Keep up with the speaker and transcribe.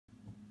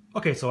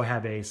Okay, so I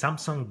have a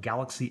Samsung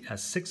Galaxy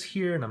S6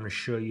 here, and I'm going to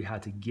show you how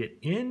to get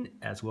in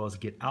as well as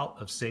get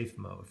out of safe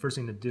mode. First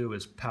thing to do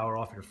is power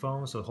off your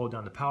phone, so hold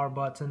down the power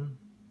button,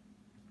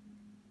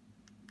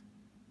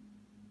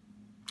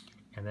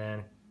 and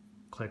then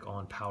click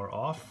on power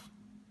off.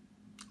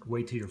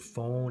 Wait till your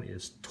phone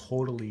is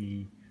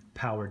totally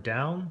powered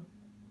down.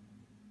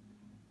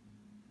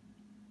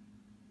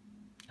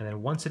 And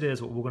then once it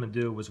is, what we're going to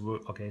do is,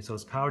 okay, so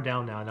it's powered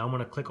down now. Now I'm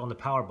going to click on the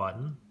power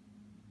button.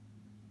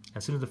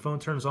 As soon as the phone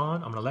turns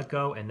on, I'm going to let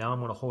go, and now I'm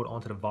going to hold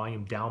onto the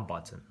volume down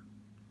button.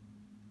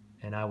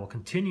 And I will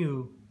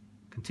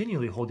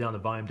continually hold down the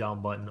volume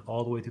down button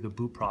all the way through the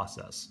boot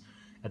process.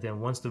 And then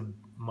once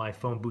my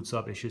phone boots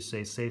up, it should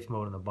say safe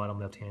mode in the bottom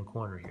left-hand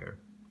corner here.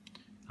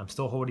 I'm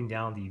still holding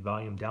down the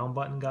volume down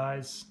button,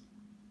 guys.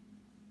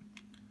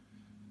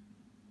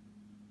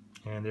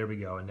 And there we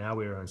go. And now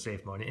we're in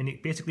safe mode. And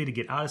basically, to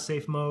get out of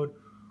safe mode,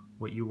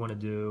 what you want to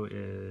do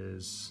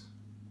is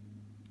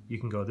you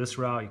can go this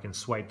route. You can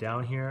swipe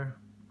down here,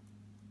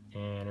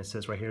 and it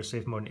says right here,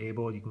 safe mode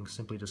enabled. You can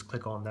simply just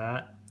click on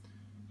that,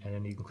 and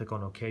then you can click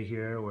on OK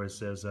here, where it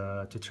says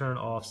to turn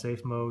off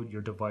safe mode,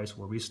 your device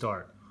will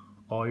restart.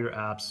 All your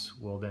apps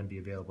will then be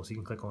available. So you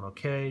can click on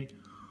OK,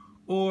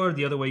 or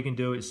the other way you can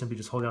do it is simply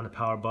just hold down the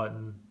power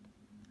button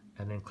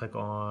and then click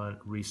on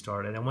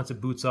restart. And then once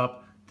it boots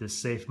up, this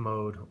safe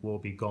mode will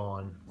be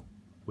gone,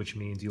 which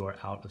means you are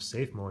out of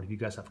safe mode. If you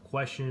guys have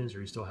questions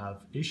or you still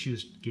have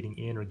issues getting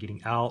in or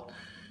getting out,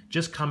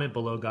 just comment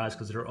below, guys,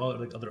 because there are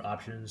other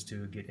options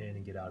to get in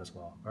and get out as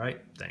well. All right,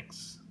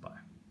 thanks. Bye.